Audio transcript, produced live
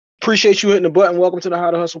Appreciate you hitting the button. Welcome to the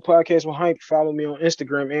How to Hustle podcast with HYMPE. Follow me on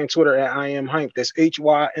Instagram and Twitter at I am HYMPE. That's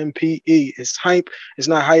HYMPE. It's HYMPE. It's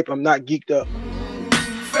not hype. I'm not geeked up. Feeling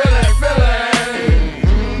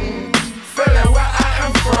where I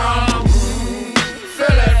am from.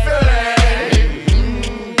 Feeling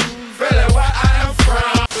where I am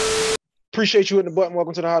from. Appreciate you hitting the button.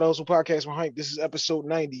 Welcome to the How to Hustle podcast with HYMPE. This is episode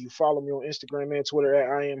 90. You follow me on Instagram and Twitter at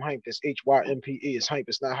I am HYMPE. That's HYMPE. It's HYMPE.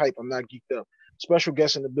 It's not hype. I'm not geeked up. Special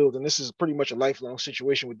guest in the building. This is pretty much a lifelong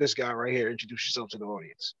situation with this guy right here. Introduce yourself to the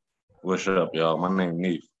audience. What's up, y'all? My name is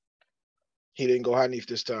Neef. He didn't go high Neef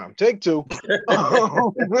this time. Take two.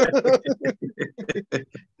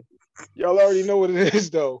 Y'all already know what it is,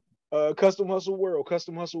 though. Custom Hustle World.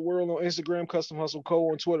 Custom Hustle World on Instagram. Custom Hustle Co.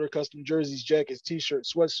 on Twitter. Custom jerseys, jackets,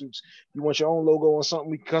 t-shirts, sweatsuits. You want your own logo on something,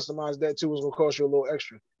 we can customize that too. It's going to cost you a little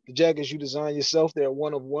extra. The jackets you design yourself. They're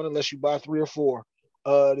one of one unless you buy 3 or 4.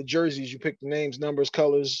 The jerseys, you pick the names, numbers,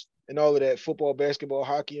 colors, and all of that. Football, basketball,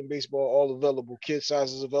 hockey, and baseball, all available. Kid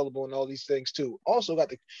sizes available and all these things too. Also got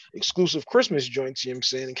the exclusive Christmas joints, you know what I'm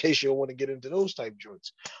saying, in case you don't want to get into those type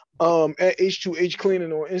joints. At H2H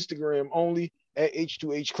Cleaning on Instagram only. At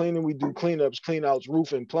H2H Cleaning, we do cleanups, cleanouts,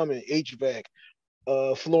 roofing, plumbing, HVAC,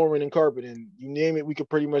 flooring, and carpeting. You name it, we could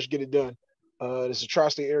pretty much get it done. It's a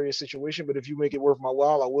tri-state area situation, but if you make it worth my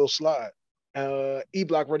while, I will slide.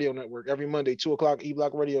 E-Block Radio Network every Monday, 2 o'clock,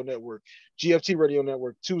 E-Block Radio Network. GFT Radio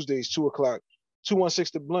Network, Tuesdays, 2 o'clock.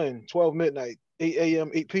 216 The Blend, 12 midnight, 8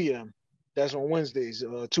 a.m., 8 p.m. That's on Wednesdays,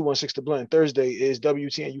 216 The Blend. Thursday is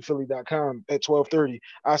WTNUphilly.com at 12:30.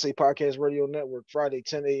 I Say Podcast Radio Network, Friday,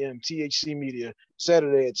 10 a.m., THC Media.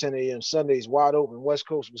 Saturday at 10 a.m., Sundays, wide open. West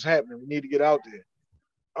Coast, what's happening? We need to get out there.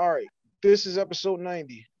 All right, this is episode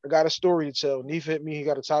 90. I got a story to tell. Neef hit me. He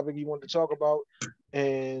got a topic he wanted to talk about.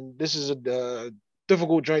 And this is a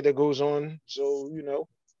difficult joint that goes on. So,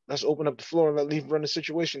 let's open up the floor and let Neef run the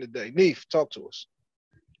situation today. Neef, talk to us.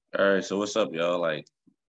 All right, so what's up, y'all?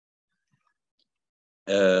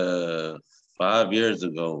 5 years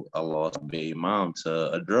ago, I lost my baby mom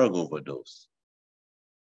to a drug overdose.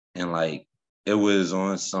 And it was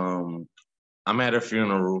on I'm at her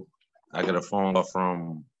funeral. I got a phone call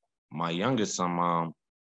from my youngest son mom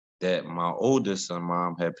that my oldest son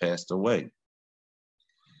mom had passed away.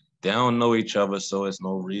 They don't know each other, so it's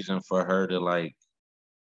no reason for her to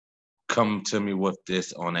come to me with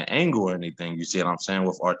this on an angle or anything. You see what I'm saying?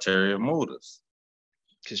 With ulterior motives.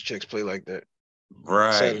 Because chicks play like that.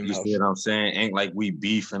 Right. You see what I'm saying? Ain't like we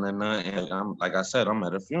beefing or nothing. Like I said, I'm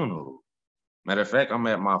at a funeral. Matter of fact, I'm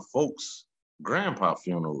at my folks' grandpa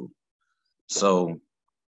funeral. So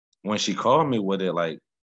when she called me with it,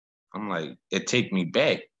 I'm like, it take me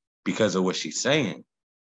back because of what she's saying.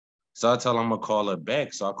 So I tell her I'm gonna call her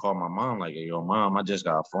back. So I call my mom, hey, yo, mom, I just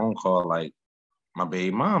got a phone call, my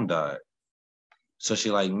baby mom died. So she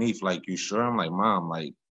Neef, you sure? I'm like, mom,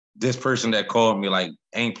 this person that called me,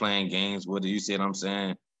 ain't playing games with it. You see what I'm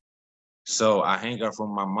saying? So I hang up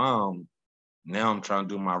from my mom. Now I'm trying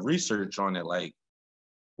to do my research on it,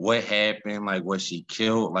 what happened, was she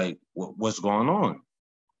killed, what's going on?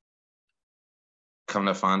 Come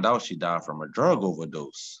to find out she died from a drug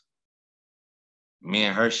overdose. Me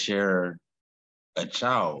and her share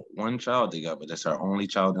one child together. That's her only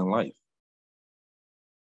child in life.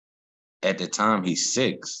 At the time, he's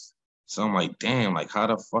 6. So I'm like, damn, how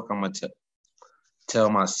the fuck I'm going to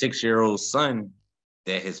tell my 6-year-old son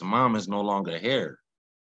that his mom is no longer here?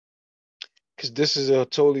 Because this is a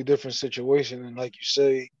totally different situation. And like you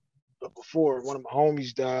say before, one of my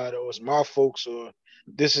homies died, or it's my folks, or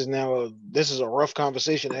this is a rough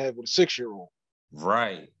conversation to have with a 6-year-old.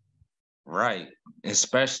 Right.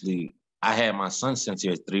 Especially, I had my son since he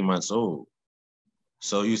was 3 months old.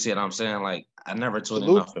 So you see what I'm saying? I never told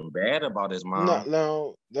him nothing bad about his mom.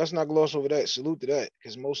 No, let's not gloss over that. Salute to that.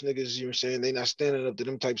 Because most niggas, you know what I'm saying, they not standing up to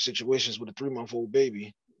them type of situations with a 3-month-old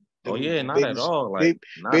baby. Oh, yeah, not at all.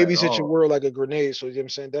 Babies hit your world like a grenade. So, you know what I'm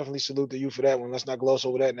saying? Definitely salute to you for that one. Let's not gloss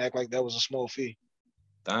over that and act like that was a small fee.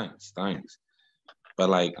 Thanks.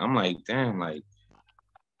 But, I'm like, damn,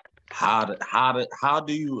 how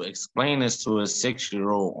do you explain this to a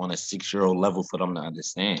 6-year-old on a 6-year-old level for them to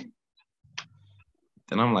understand?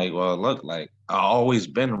 Then I'm like, well, look, I always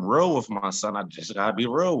been real with my son. I just gotta be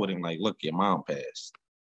real with him. Look, your mom passed.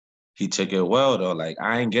 He took it well, though.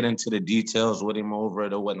 I ain't get into the details with him over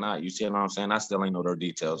it or whatnot. You see what I'm saying? I still ain't know their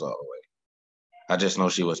details all the way. I just know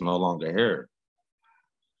she was no longer here.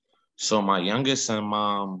 So my youngest son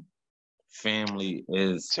mom family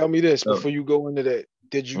is. Tell me this before you go into that.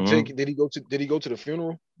 Did you did he go to the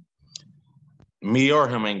funeral? Me or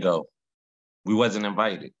him ain't go. We wasn't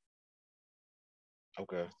invited.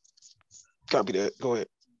 Okay. Copy that. Go ahead.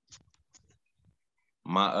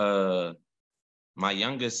 My my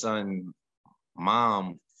youngest son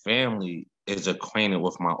mom family is acquainted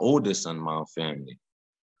with my oldest son mom family.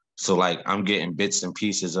 So like I'm getting bits and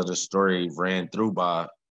pieces of the story ran through by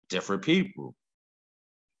different people.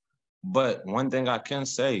 But one thing I can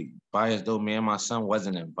say, by as though me and my son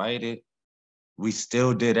wasn't invited, we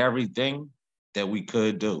still did everything that we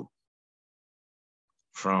could do.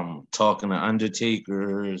 From talking to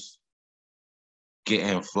undertakers,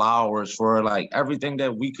 getting flowers for like everything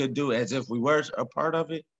that we could do as if we were a part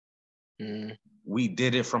of it. We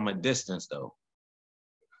did it from a distance though.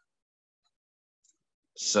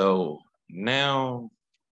 So now,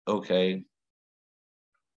 okay,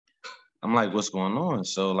 I'm like, what's going on?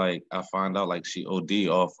 So like I find out like she OD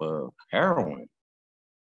off of heroin,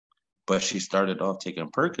 but she started off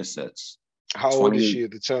taking Percocets. How old is she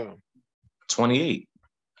at the time? 28.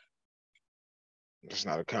 It's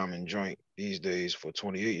not a common joint these days for a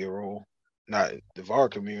 28-year-old. Not the VAR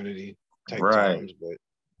community type times, but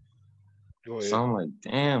go ahead. So I'm like,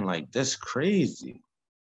 damn, like this crazy.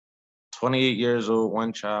 28 years old,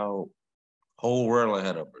 one child, whole world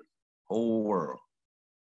ahead of her. Whole world.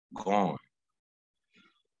 Gone.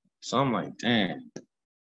 So I'm like, damn.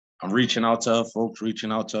 I'm reaching out to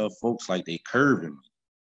her folks like they curving me.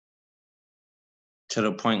 To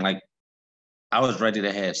the point like I was ready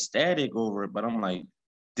to have static over it, but I'm like,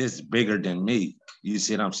 this is bigger than me. You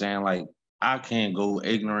see what I'm saying? Like, I can't go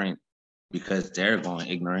ignorant because they're going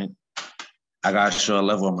ignorant. I got to show a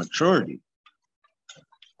level of maturity.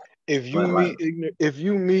 If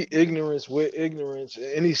you meet ignorance with ignorance in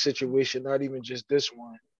any situation, not even just this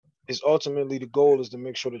one, is ultimately the goal is to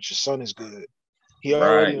make sure that your son is good. He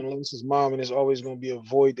already lost his mom, and there's always going to be a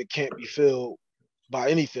void that can't be filled by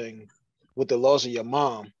anything with the loss of your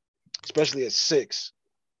mom, especially at 6.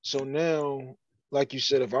 So now, like you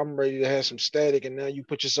said, if I'm ready to have some static and now you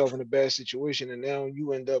put yourself in a bad situation and now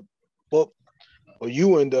you end up booked or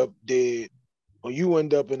you end up dead or you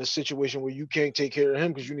end up in a situation where you can't take care of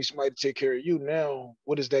him because you need somebody to take care of you, now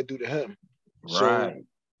what does that do to him? So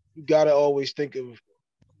you got to always think of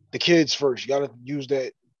the kids first. You got to use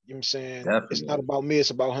that, you know what I'm saying? Definitely. It's not about me, it's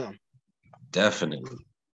about him. Definitely.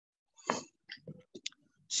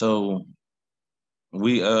 So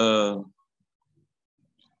we her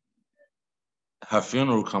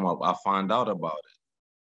funeral come up, I find out about it.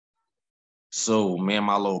 So me and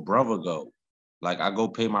my little brother go. Like I go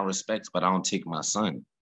pay my respects, but I don't take my son.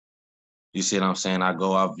 You see what I'm saying? I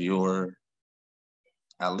go, I view her,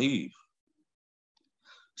 I leave.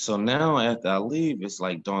 So now after I leave, it's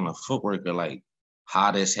like doing the footwork of like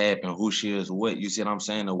how this happened, who she is, what. You see what I'm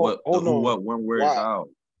saying? The what, the who, what, when, where, how.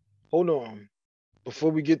 Hold on. Before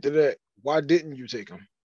we get to that, why didn't you take him?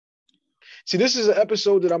 See, this is an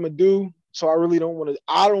episode that I'm gonna do, so I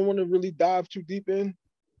don't want to really dive too deep in.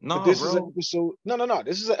 No, but this bro. is an episode. No.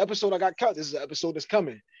 This is an episode I got cut. This is an episode that's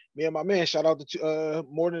coming. Me and my man, shout out to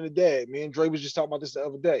More Than a Dad. Me and Dre was just talking about this the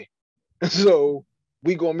other day. So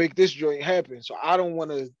we gonna make this joint happen. So I don't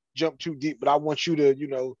want to jump too deep, but I want you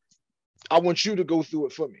to, I want you to go through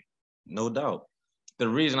it for me. No doubt. The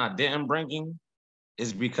reason I didn't bring him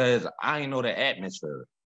is because I ain't know the atmosphere.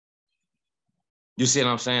 You see what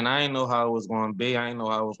I'm saying? I ain't know how it was going to be. I ain't know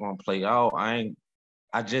how it was going to play out. I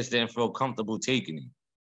just didn't feel comfortable taking him.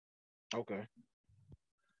 Okay.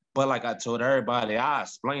 But like I told everybody, I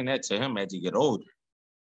explain that to him as he get older.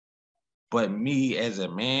 But me as a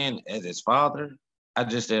man, as his father, I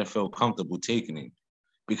just didn't feel comfortable taking him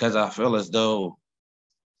because I feel as though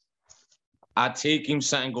I take him,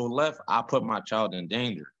 something go left, I put my child in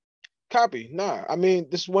danger. Copy. Nah, I mean,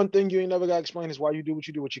 this one thing you ain't never got to explain is why you do what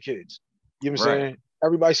you do with your kids. You know what I'm saying?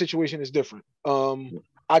 Everybody's situation is different.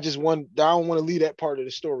 I don't want to leave that part of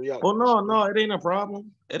the story out. Oh, no, it ain't a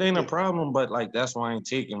problem. It ain't a problem, but like, that's why I ain't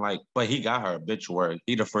taking, like, but he got her obituary.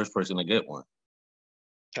 He the first person to get one.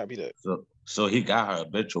 Copy that. So he got her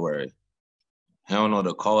obituary. He don't know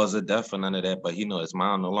the cause of death or none of that, but he know his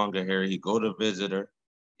mom no longer here. He go to visit her.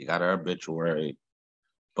 He got her obituary.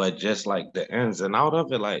 But just like the ins and out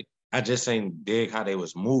of it, like, I just ain't dig how they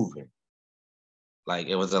was moving. Like,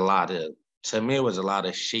 it was a lot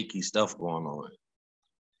of shaky stuff going on.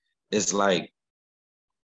 It's like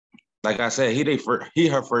I said, he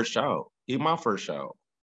her first child. He my first child.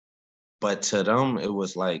 But to them, it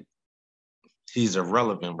was like, he's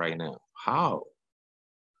irrelevant right now. How?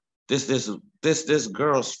 This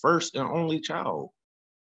girl's first and only child.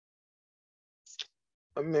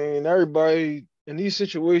 I mean, everybody in these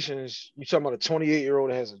situations, you're talking about a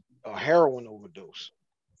 28-year-old that has a heroin overdose.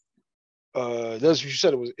 That's what you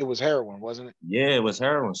said. It was heroin, wasn't it? Yeah, it was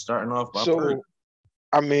heroin. Starting off by so,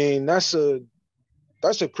 I mean, that's a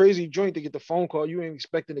that's a crazy joint to get the phone call. You ain't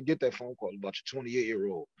expecting to get that phone call about your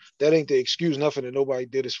 28-year-old. That ain't the excuse, nothing that nobody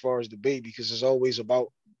did as far as the baby, because it's always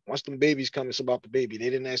about, once them babies come, it's about the baby. They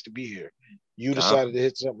didn't ask to be here. You decided to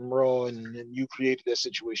hit something raw, and then you created that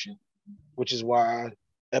situation, which is why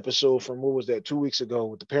episode from, what was that, 2 weeks ago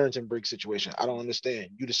with the parenting break situation. I don't understand.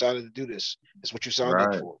 You decided to do this. It's what you signed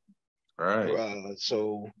up for. Right.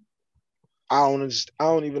 So I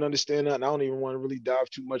don't even understand that, and I don't even want to really dive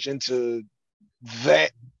too much into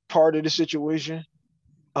that part of the situation.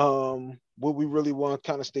 What we really want to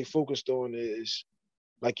kind of stay focused on is,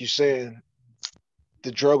 like you saying,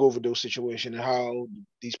 the drug overdose situation and how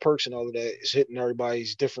these perks and all of that is hitting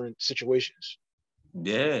everybody's different situations.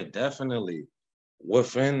 Yeah, definitely.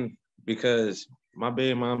 Because my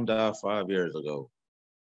baby mom died 5 years ago.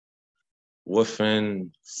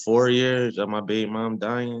 Within 4 years of my baby mom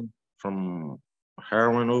dying from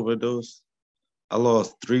heroin overdose, I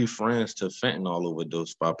lost 3 friends to fentanyl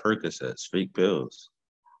overdose by Percocets, fake pills.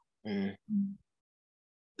 Mm.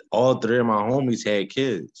 All 3 of my homies had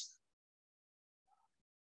kids.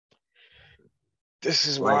 This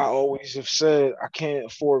is why I always have said I can't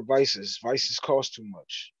afford vices. Vices cost too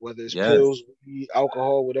much, whether it's pills, weed,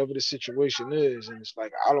 alcohol, whatever the situation is. And it's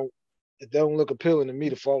like, it don't look appealing to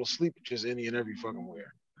me to fall asleep just any and every fucking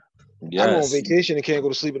where. Yes. I go on vacation and can't go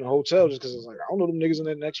to sleep in a hotel just because it's like, I don't know them niggas in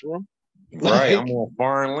that next room. Right, I'm on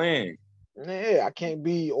foreign land. Yeah, I can't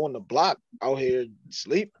be on the block out here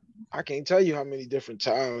sleep. I can't tell you how many different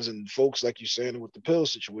times, and folks, like you saying with the pill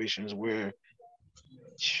situations, where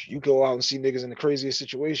you go out and see niggas in the craziest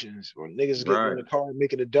situations, or niggas getting in the car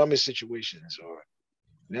making the dumbest situations, or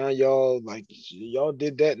now y'all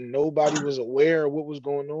did that and nobody was aware of what was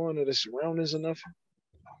going on or the surroundings or nothing.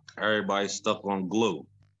 Everybody's stuck on glue.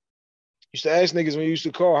 Used to ask niggas when you used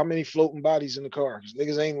to call, how many floating bodies in the car? Because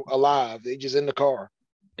niggas ain't alive, they just in the car.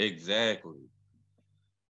 Exactly.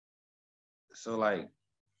 So like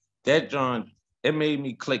that John, it made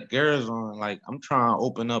me click gears on, like, I'm trying to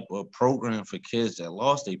open up a program for kids that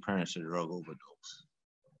lost their parents to drug overdose.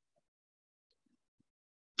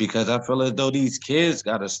 Because I feel as though these kids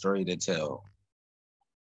got a story to tell.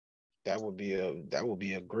 That would be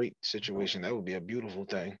a great situation. That would be a beautiful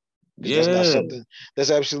thing. Because Yeah. that's not something, that's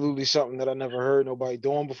absolutely something that I never heard nobody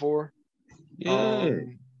doing before. Yeah.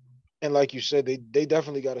 And like you said, they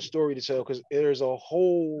definitely got a story to tell, because there's a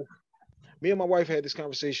whole, me and my wife had this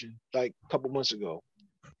conversation like a couple months ago,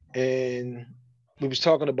 and we was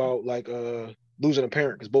talking about like losing a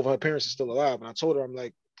parent, because both of her parents are still alive. And I told her, I'm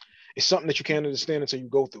like, it's something that you can't understand until you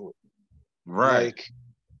go through it. Right. Like,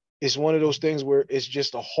 it's one of those things where it's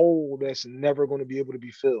just a hole that's never going to be able to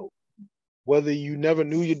be filled. Whether you never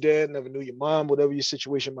knew your dad, never knew your mom, whatever your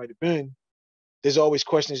situation might have been, there's always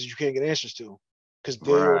questions that you can't get answers to, because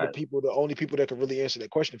they are the only people that can really answer that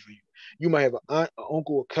question for you. You might have an aunt, an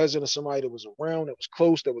uncle, a cousin, or somebody that was around, that was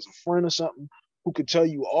close, that was a friend or something, who could tell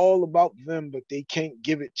you all about them, but they can't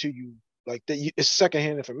give it to you. Like that, it's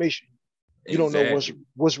secondhand information. You don't know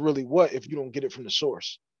what's really what if you don't get it from the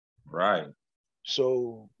source. Right.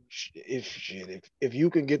 So if you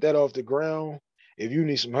can get that off the ground, if you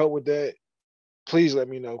need some help with that, please let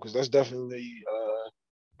me know, because that's definitely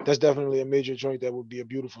a major joint that would be a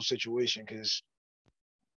beautiful situation. Because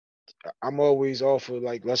I'm always all for,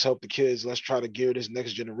 like, let's help the kids, let's try to gear this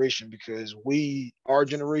next generation, because our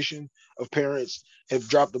generation of parents have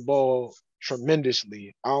dropped the ball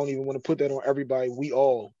tremendously. I don't even want to put that on everybody. We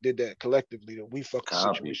all did that collectively, that we fucked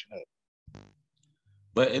the situation up.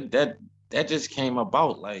 But that just came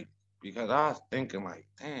about, like, because I was thinking, like,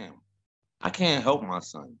 damn, I can't help my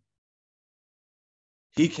son.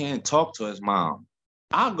 He can't talk to his mom.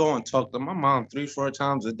 I'll go and talk to my mom 3-4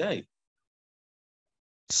 times a day.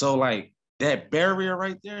 So like that barrier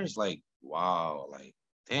right there is like, wow, like,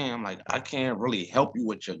 damn, like I can't really help you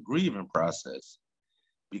with your grieving process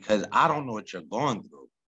because I don't know what you're going through.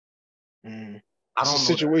 I don't it's a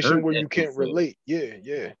know situation where you can't relate.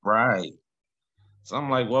 Yeah. Right. So I'm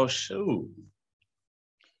like, well, shoot.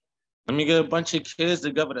 Let me get a bunch of kids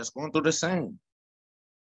together that's going through the same.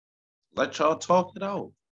 Let y'all talk it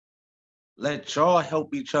out. Let y'all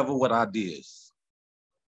help each other with ideas.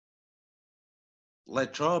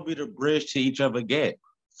 Let y'all be the bridge to each other gap.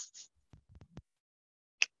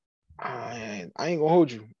 I ain't gonna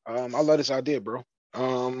hold you. I love this idea, bro.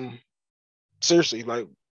 Seriously, like,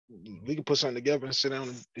 we can put something together and sit down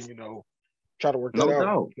and try to work that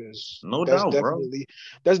out. No doubt, bro.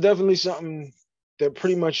 That's definitely something that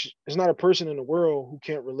pretty much is not a person in the world who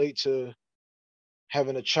can't relate to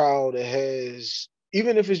having a child that has,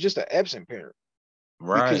 even if it's just an absent parent.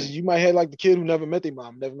 Right. Because you might have like the kid who never met their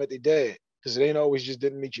mom, never met their dad. Because it ain't always just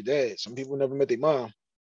didn't meet your dad. Some people never met their mom.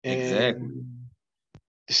 And exactly.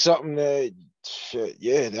 it's something that, shit,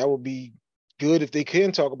 yeah, that would be good if they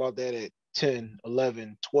can talk about that at 10,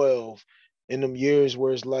 11, 12, in them years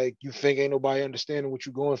where it's like you think ain't nobody understanding what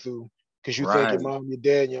you're going through because you think Right. your mom, your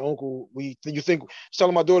dad, and your uncle, you think, I was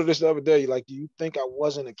telling my daughter this the other day, like, do you think I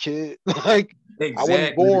wasn't a kid? Like, I wasn't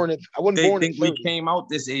Exactly. born They at think we 30. came out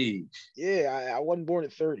this age. Yeah, I wasn't born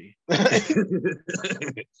at 30.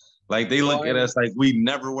 Like they So look at us like we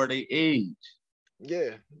never were their age.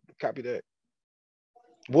 yeah, copy that.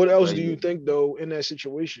 What else But do you think though in that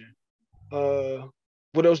situation? Uh,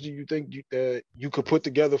 what else do you think that you could put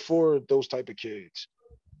together for those type of kids?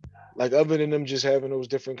 Like other than them just having those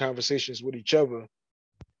different conversations with each other,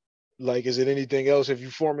 like is it anything else? Have you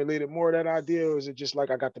formulated more of that idea, or is it just like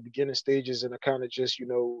I got the beginning stages and I kind of just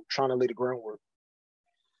trying to lay the groundwork?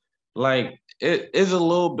 like it is a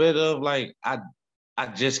little bit of like I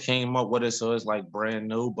just came up with it, so it's like brand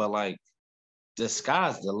new, but like the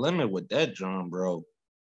sky's the limit with that drum, bro.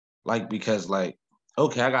 Like because like,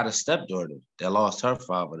 okay, I got a stepdaughter that lost her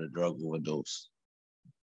father to drug overdose.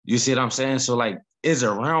 You see what I'm saying? So like it's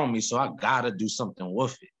around me, so I gotta do something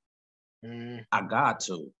with it. Mm, I got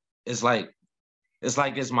to. It's like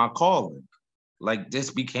it's my calling. Like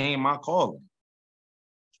this became my calling.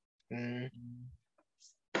 mm.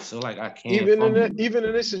 So like I can't fumble. Even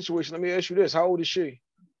in this situation, let me ask you this: how old is she?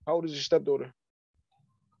 How old is your stepdaughter?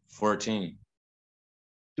 14.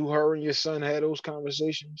 Do her and your son have those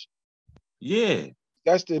conversations? Yeah,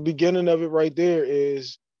 That's the beginning of it right there.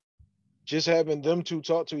 Is just having them two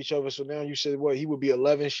talk to each other. So now you said what, he would be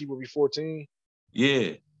 11, she would be 14.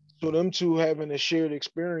 yeah. So them two having a shared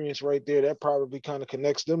experience right there, that probably kind of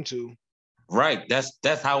connects them two. Right.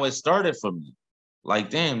 That's how it started for me.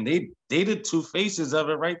 Like, damn, they the two faces of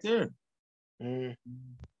it right there. Mm,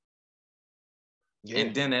 yeah.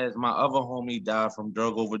 And then as my other homie died from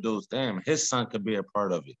drug overdose, damn, his son could be a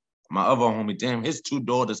part of it. My other homie, damn, his two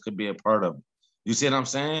daughters could be a part of it. You see what I'm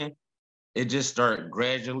saying? It just started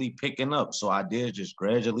gradually picking up. So ideas just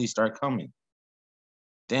gradually start coming.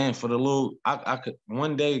 Damn, for the little, I could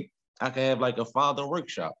one day I could have like a father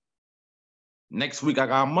workshop. Next week I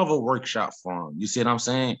got a mother workshop for him. You see what I'm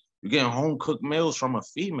saying? You're getting home cooked meals from a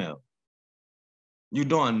female. You're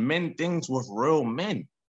doing men things with real men.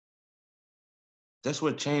 That's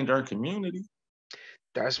what changed our community.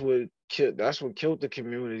 That's what killed the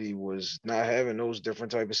community, was not having those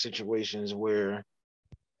different type of situations where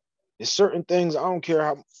there's certain things I don't care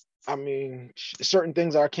how, I mean, certain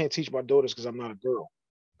things I can't teach my daughters because I'm not a girl.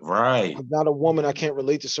 Right. I'm not a woman. I can't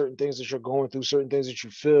relate to certain things that you're going through, certain things that you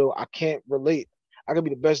feel. I can't relate. I could be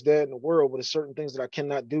the best dad in the world, but there's certain things that I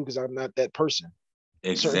cannot do because I'm not that person.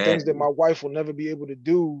 Certain things that Exactly. my wife will never be able to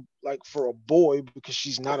do, like for a boy, because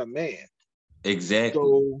she's not a man. Exactly.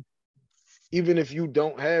 So even if you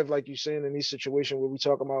don't have, like you're saying, in these situations where we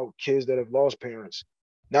talk about kids that have lost parents,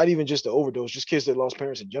 not even just the overdose, just kids that lost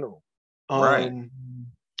parents in general, Right.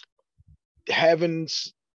 having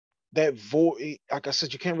that void, like I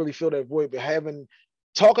said, you can't really fill that void, but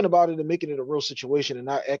talking about it and making it a real situation and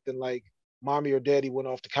not acting like mommy or daddy went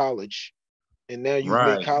off to college and now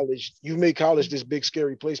Right. you've made college this big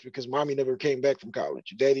scary place because mommy never came back from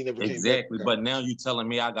college, daddy never came back Exactly. from But college. now you telling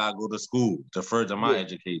me I gotta go to school to further my Yeah,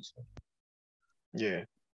 education. yeah.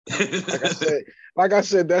 Like I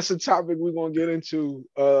said, that's a topic we're gonna get into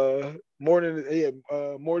more than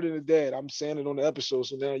a dad. I'm saying it on the episode,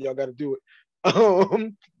 so now y'all gotta do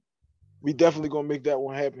it. We definitely gonna make that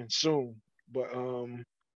one happen soon. But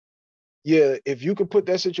yeah, if you could put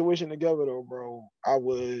that situation together though, bro, I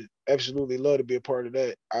would absolutely love to be a part of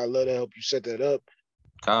that. I'd love to help you set that up.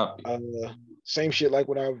 Copy. Same shit like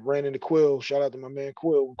when I ran into Quill. Shout out to my man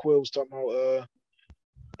Quill. When Quill was talking about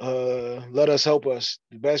let us help us,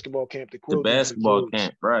 the basketball camp that The Quill doing for basketball kids.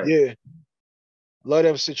 camp, right. Yeah. Love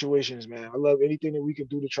them situations, man. I love anything that we can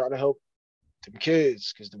do to try to help them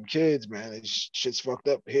kids, because them kids, man, shit's fucked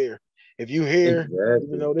up here. If you hear, even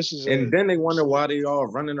Exactly. though this is And then they wonder why they all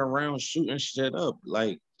running around shooting shit up.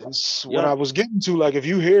 Like, that's what I yep, was getting to. Like, if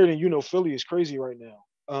you hear it and you know Philly is crazy right now.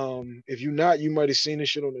 If you're not, you might have seen this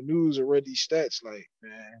shit on the news or read these stats. Like,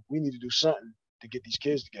 man, we need to do something to get these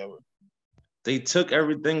kids together. they took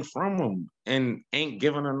everything from them and ain't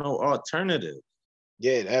giving them no alternative.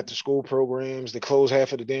 Yeah, the after school programs, they close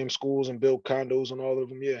half of the damn schools and build condos on all of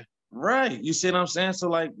them. Yeah. Right. You see what I'm saying? So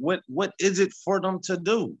like what is it for them to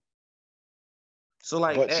do? So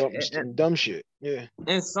like But some dumb shit. Yeah.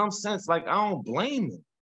 in some sense, like I don't blame them.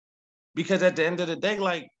 Because at the end of the day,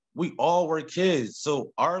 like we all were kids.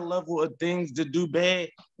 So our level of things to do bad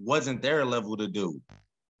wasn't their level to do.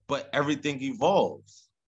 But everything evolves.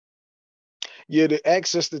 Yeah, the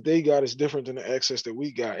access that they got is different than the access that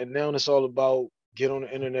we got. And now it's all about get on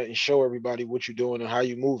the internet and show everybody what you're doing and how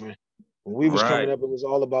you moving. When we was Right. coming up, it was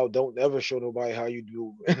all about don't ever show nobody how you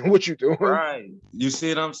do and what you doing. Right. You see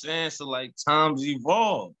what I'm saying? So like times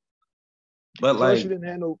evolve. But Plus, like you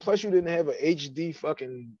didn't have an HD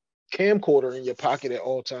fucking camcorder in your pocket at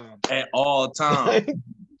all times. at all times.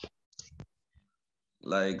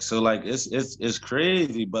 Like so, like it's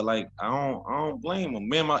crazy, but like I don't blame him.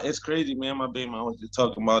 It's crazy, man. My baby mom was just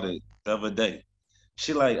talking about it the other day.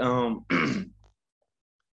 She like,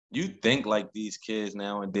 you think like these kids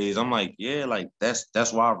nowadays. I'm like, yeah, like that's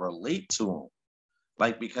why I relate to them.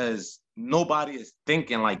 Like because nobody is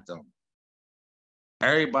thinking like them.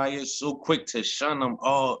 Everybody is so quick to shun them.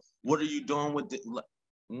 Oh, what are you doing with it?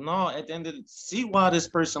 No, at the end of the see why this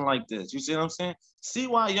person like this. You see what I'm saying? See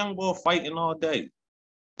why a young boy fighting all day.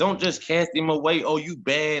 Don't just cast him away. Oh, you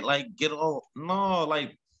bad. Like get off. No,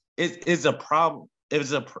 like it's a problem.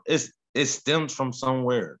 It stems from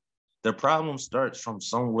somewhere. The problem starts from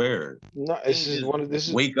somewhere. No, this is one of this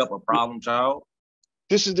is wake up a problem child.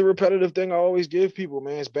 This is the repetitive thing I always give people,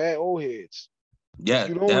 man. It's bad old heads. Yeah, if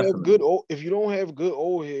you don't have good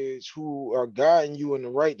old heads who are guiding you in the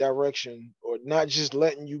right direction or not just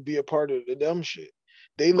letting you be a part of the dumb shit,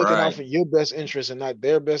 they looking out for your best interest and not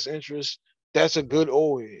their best interest. That's a good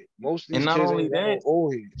old head. Most of these kids ain't got no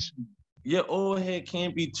old heads. Your old head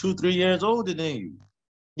can't be 2-3 years older than you.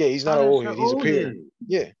 Yeah, he's not an old head. He's a peer.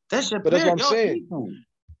 Yeah, that's your but peer. That's what I'm saying.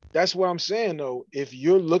 That's what I'm saying though. If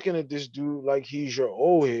you're looking at this dude like he's your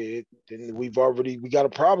old head, then we got a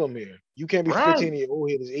problem here. You can't be 15 and your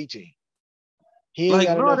old head is 18. He ain't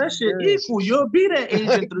got enough that shit equal. You'll be that age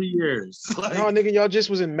in 3 years. Like, no, nigga, y'all just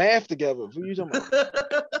was in math together. What are you talking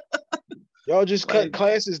about? Y'all just cut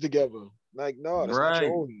classes together. Like, no, that's not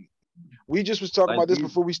your old head. We just was talking about this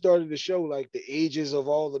before we started the show, like the ages of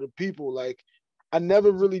all of the people. Like, I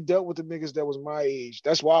never really dealt with the niggas that was my age.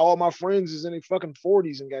 That's why all my friends is in their fucking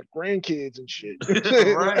 40s and got grandkids and shit.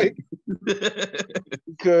 Right.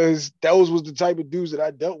 Because those was the type of dudes that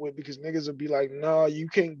I dealt with because niggas would be like, nah, you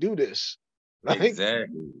can't do this. Like,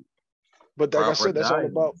 exactly. But like I said,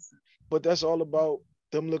 that's all about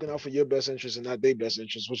them looking out for your best interest and not their best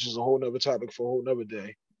interest, which is a whole nother topic for a whole nother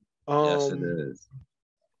day. Yes, it is.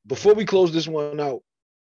 Before we close this one out,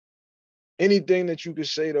 anything that you could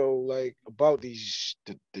say though, like about the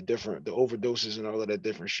overdoses and all of that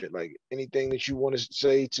different shit, like anything that you want to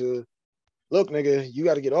say to, look, nigga, you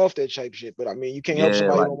got to get off that type shit. But I mean, you can't help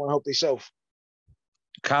somebody who don't want to help themselves.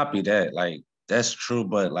 Copy that. Like that's true,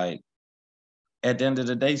 but like at the end of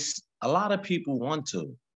the day, a lot of people want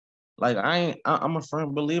to. Like I'm a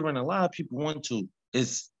firm believer in a lot of people want to.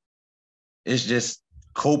 It's just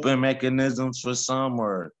coping mechanisms for some,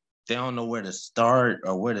 or they don't know where to start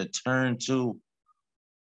or where to turn to.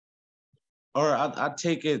 Or I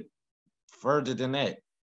take it further than that.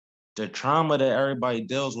 The trauma that everybody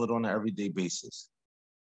deals with on an everyday basis.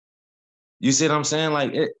 You see what I'm saying?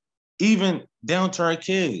 Like it, even down to our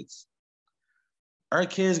kids. Our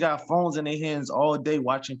kids got phones in their hands all day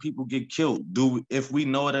watching people get killed. If we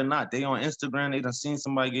know it or not, they on Instagram, they done seen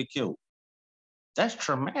somebody get killed. That's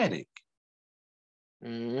traumatic.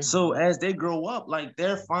 Mm-hmm. So as they grow up, like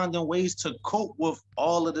they're finding ways to cope with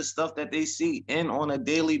all of the stuff that they see in on a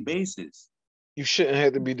daily basis. You shouldn't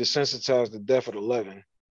have to be desensitized to death at 11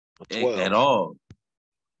 or 12. At all.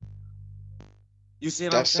 You see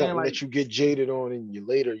what I'm saying? That's something that you get jaded on in your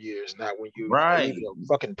later years, not when you're a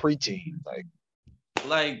fucking preteen.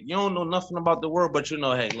 Like you don't know nothing about the world, but you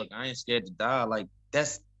know, hey, look, I ain't scared to die. Like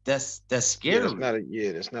that's scary.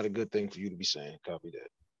 Yeah, that's not a good thing for you to be saying. Copy that.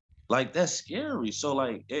 Like that's scary. So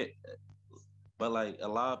like it, but like a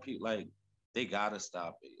lot of people, like they gotta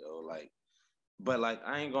stop it, yo. Like, but like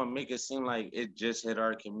I ain't gonna make it seem like it just hit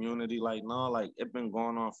our community. Like no, like it been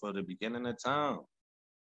going on for the beginning of time.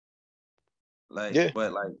 Like,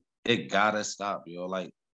 but like it gotta stop, yo.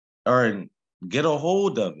 Like, or get a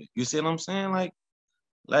hold of it. You see what I'm saying? Like,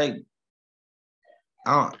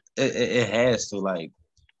 it has to. Like,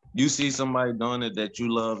 you see somebody doing it that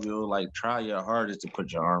you love, yo. Like, try your hardest to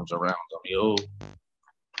put your arms around them, yo.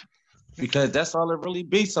 Because that's all it really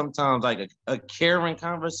be sometimes. Like a caring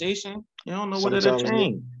conversation. You don't know what it'll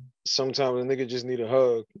change. Sometimes a nigga just need a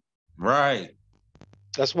hug. Right.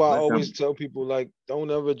 That's why I always tell people, like,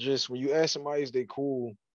 don't ever just, when you ask somebody is they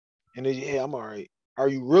cool, and they, yeah, I'm all right. Are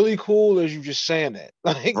you really cool, or is you just saying that?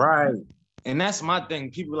 Like, right. And that's my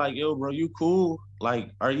thing. People like, yo, bro, you cool?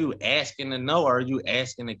 Like, are you asking to know, or are you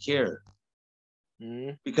asking to care?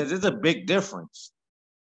 Mm-hmm. Because it's a big difference.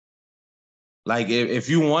 Like, if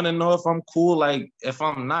you want to know if I'm cool, like, if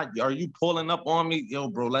I'm not, are you pulling up on me? Yo,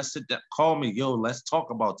 bro, let's sit down. Call me. Yo, let's talk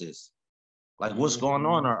about this. Like, what's going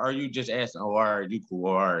on? Or are you just asking, oh, all right, you cool,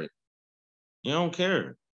 all right. You don't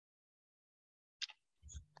care.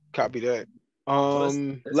 Copy that. So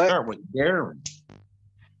let's start with Darren.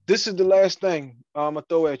 This is the last thing I'm gonna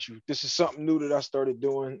throw at you. This is something new that I started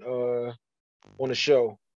doing on the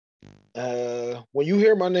show. When you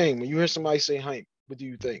hear my name, when you hear somebody say HYMPE, what do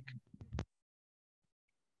you think?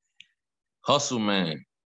 Hustle man.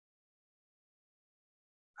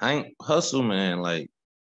 HYMPE hustle man, like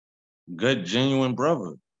good, genuine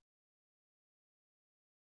brother.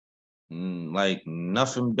 Like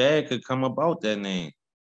nothing bad could come about that name.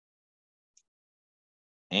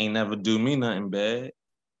 Ain't never do me nothing bad.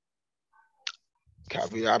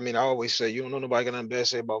 Copy. I mean, I always say you don't know nobody got nothing bad to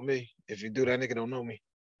say about me. If you do, that nigga don't know me.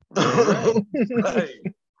 Right.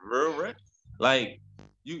 Real right. Like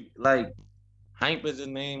you like HYMPE is a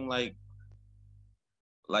name like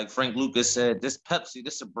Frank Lucas said, this Pepsi,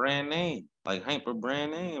 this a brand name. Like HYMPE a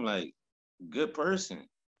brand name, like good person.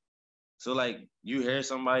 So like you hear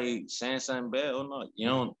somebody saying something bad or not, you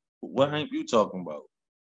don't what HYMPE you talking about?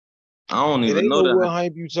 I don't even know that. What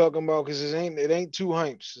HYMPE you talking about because it ain't two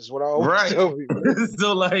HYMPEs. Is what I always tell people.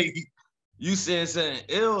 So like you saying something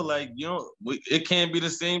ill, like you know, it can't be the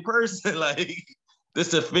same person. Like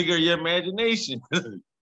this a figure of your imagination.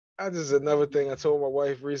 I just another thing I told my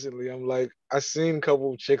wife recently. I'm like, I seen a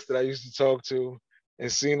couple of chicks that I used to talk to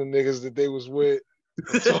and seen the niggas that they was with.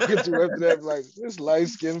 Talking to after that, like this light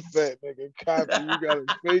skinned fat nigga, copy, you got a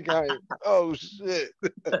fake HYMPE. Oh shit.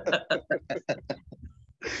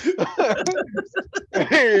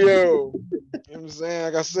 Hey, yo, you know what I'm saying?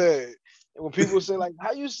 Like I said, when people say like,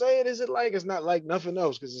 how you say it? Is it like it's not like nothing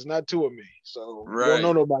else? Because it's not two of me. So you don't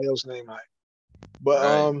know nobody else named HYMPE.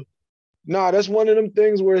 But nah, that's one of them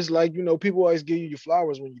things where it's like, you know, people always give you your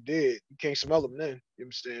flowers when you dead. You can't smell them then. You know what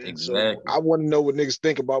I'm saying? Exactly. So I want to know what niggas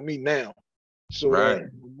think about me now. So that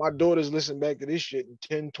my daughters listen back to this shit in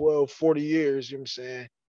 10, 12, 40 years, you know what I'm saying?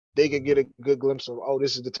 They could get a good glimpse of, oh,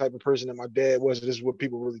 this is the type of person that my dad was. This is what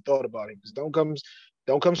people really thought about him. Because don't come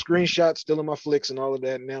screenshots stealing my flicks and all of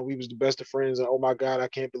that. Now we was the best of friends. And oh my God, I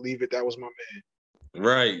can't believe it. That was my man.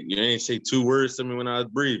 Right. You ain't say two words to me when I was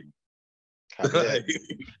breathing.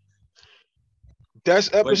 That's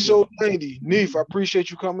episode 90. Neef, I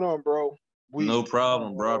appreciate you coming on, bro. No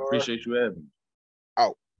problem, bro. I appreciate you having me.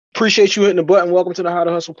 Out. Appreciate you hitting the button. Welcome to the How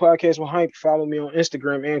to Hustle podcast with HYMPE. Follow me on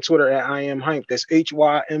Instagram and Twitter at I am HYMPE. That's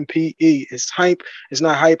HYMPE. It's HYMPE. It's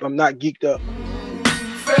not hype. I'm not geeked up.